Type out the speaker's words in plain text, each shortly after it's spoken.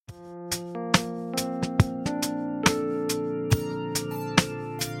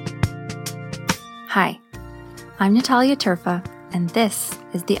Hi, I'm Natalia Turfa, and this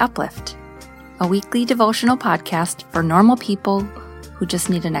is The Uplift, a weekly devotional podcast for normal people who just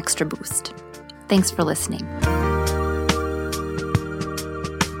need an extra boost. Thanks for listening.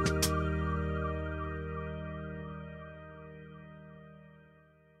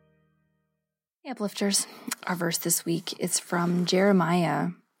 Hey, Uplifters, our verse this week is from Jeremiah,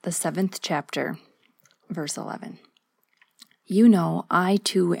 the 7th chapter, verse 11. You know, I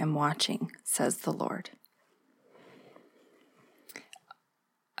too am watching, says the Lord.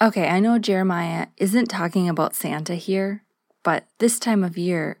 Okay, I know Jeremiah isn't talking about Santa here, but this time of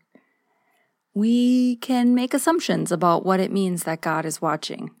year, we can make assumptions about what it means that God is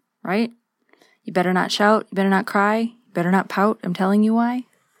watching, right? You better not shout, you better not cry, you better not pout, I'm telling you why.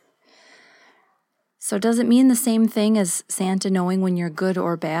 So does it mean the same thing as Santa knowing when you're good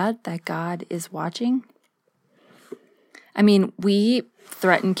or bad, that God is watching? I mean, we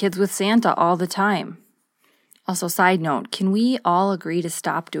threaten kids with Santa all the time. Also, side note, can we all agree to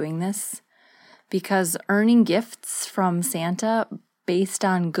stop doing this? Because earning gifts from Santa based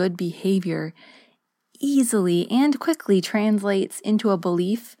on good behavior easily and quickly translates into a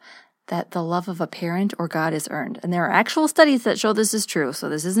belief that the love of a parent or God is earned. And there are actual studies that show this is true, so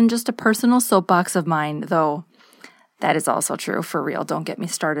this isn't just a personal soapbox of mine, though that is also true, for real. Don't get me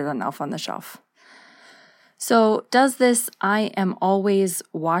started on Elf on the Shelf. So does this I am always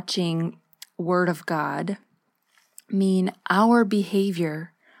watching word of God mean our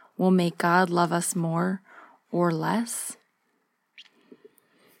behavior will make God love us more or less?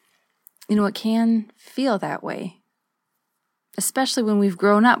 You know, it can feel that way, especially when we've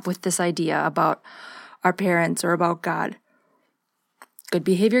grown up with this idea about our parents or about God. Good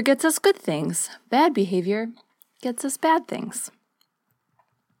behavior gets us good things. Bad behavior gets us bad things.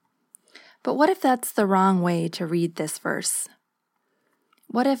 But what if that's the wrong way to read this verse?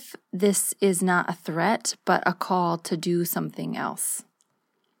 What if this is not a threat, but a call to do something else?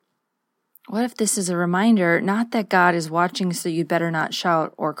 What if this is a reminder, not that God is watching so you'd better not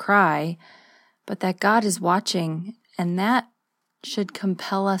shout or cry, but that God is watching, and that should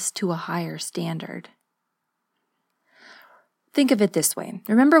compel us to a higher standard? Think of it this way.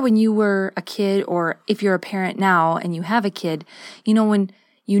 Remember when you were a kid, or if you're a parent now and you have a kid, you know, when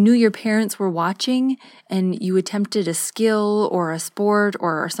you knew your parents were watching and you attempted a skill or a sport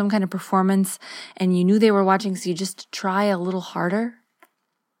or some kind of performance and you knew they were watching, so you just try a little harder?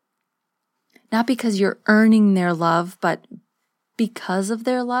 Not because you're earning their love, but because of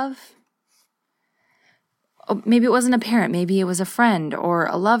their love? Oh, maybe it wasn't a parent, maybe it was a friend or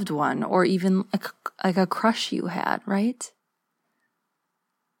a loved one or even like a crush you had, right?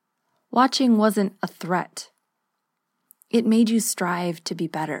 Watching wasn't a threat. It made you strive to be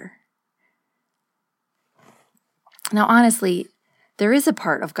better. Now, honestly, there is a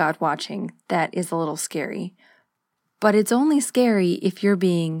part of God watching that is a little scary, but it's only scary if you're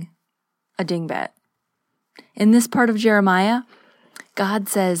being a dingbat. In this part of Jeremiah, God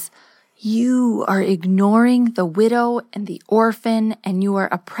says, you are ignoring the widow and the orphan, and you are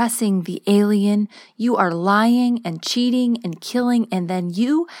oppressing the alien. You are lying and cheating and killing, and then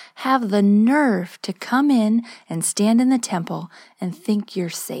you have the nerve to come in and stand in the temple and think you're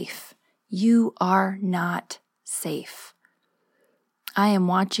safe. You are not safe. I am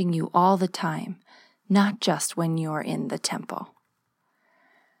watching you all the time, not just when you're in the temple.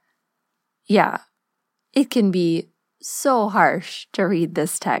 Yeah, it can be so harsh to read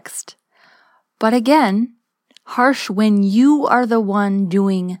this text. But again, harsh when you are the one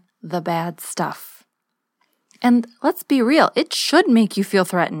doing the bad stuff. And let's be real, it should make you feel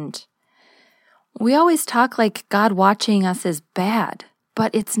threatened. We always talk like God watching us is bad,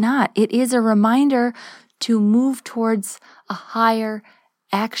 but it's not. It is a reminder to move towards a higher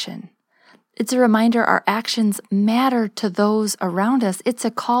action. It's a reminder our actions matter to those around us. It's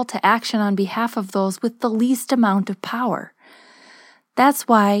a call to action on behalf of those with the least amount of power. That's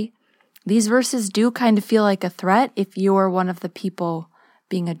why these verses do kind of feel like a threat if you're one of the people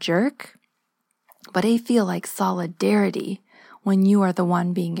being a jerk, but they feel like solidarity when you are the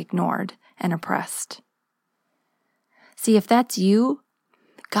one being ignored and oppressed. See, if that's you,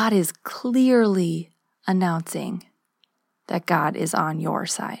 God is clearly announcing that God is on your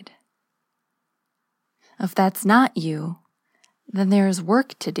side. If that's not you, then there is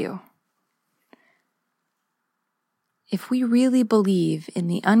work to do. If we really believe in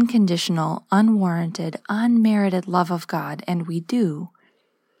the unconditional, unwarranted, unmerited love of God, and we do,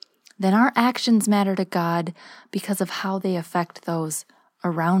 then our actions matter to God because of how they affect those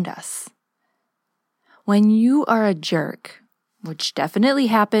around us. When you are a jerk, which definitely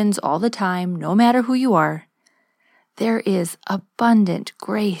happens all the time, no matter who you are, there is abundant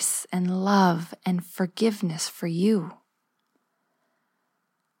grace and love and forgiveness for you.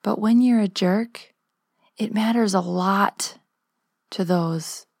 But when you're a jerk, it matters a lot to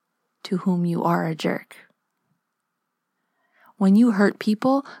those to whom you are a jerk. When you hurt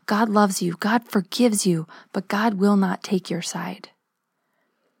people, God loves you, God forgives you, but God will not take your side.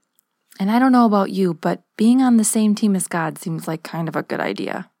 And I don't know about you, but being on the same team as God seems like kind of a good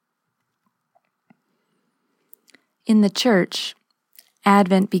idea. In the church,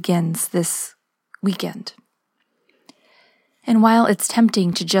 Advent begins this weekend. And while it's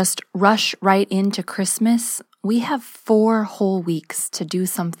tempting to just rush right into Christmas, we have 4 whole weeks to do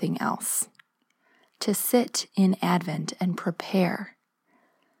something else, to sit in Advent and prepare.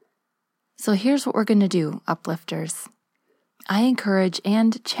 So here's what we're going to do, Uplifters. I encourage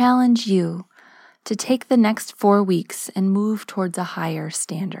and challenge you to take the next 4 weeks and move towards a higher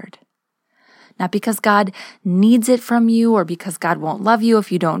standard. Not because God needs it from you or because God won't love you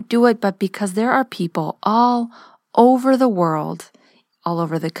if you don't do it, but because there are people all over the world, all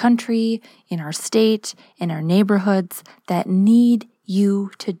over the country, in our state, in our neighborhoods, that need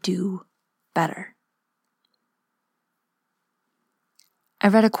you to do better. I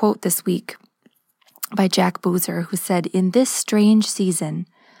read a quote this week by Jack Boozer who said, "In this strange season,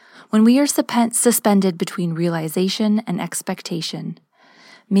 when we are suspended between realization and expectation,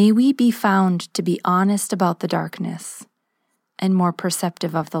 may we be found to be honest about the darkness and more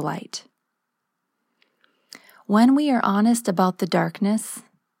perceptive of the light." When we are honest about the darkness,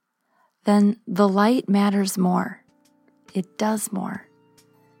 then the light matters more. It does more,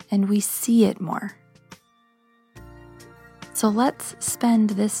 and we see it more. So let's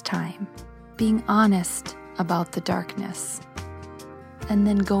spend this time being honest about the darkness and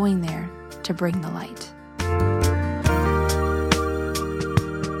then going there to bring the light.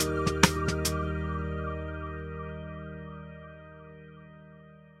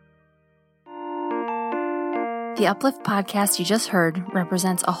 The Uplift podcast you just heard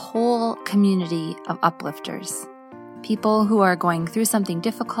represents a whole community of uplifters, people who are going through something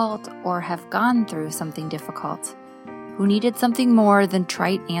difficult or have gone through something difficult, who needed something more than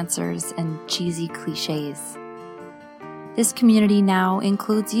trite answers and cheesy cliches. This community now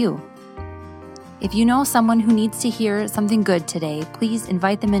includes you. If you know someone who needs to hear something good today, please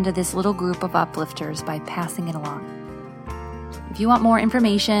invite them into this little group of uplifters by passing it along. If you want more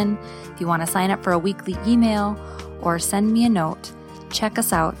information, if you want to sign up for a weekly email or send me a note, check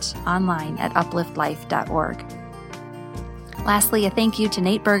us out online at upliftlife.org. Lastly, a thank you to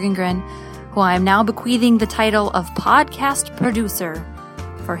Nate Bergengren, who I am now bequeathing the title of podcast producer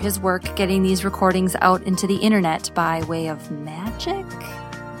for his work getting these recordings out into the internet by way of magic.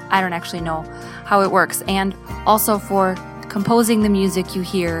 I don't actually know how it works, and also for composing the music you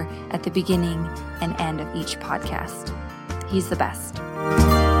hear at the beginning and end of each podcast. He's the best.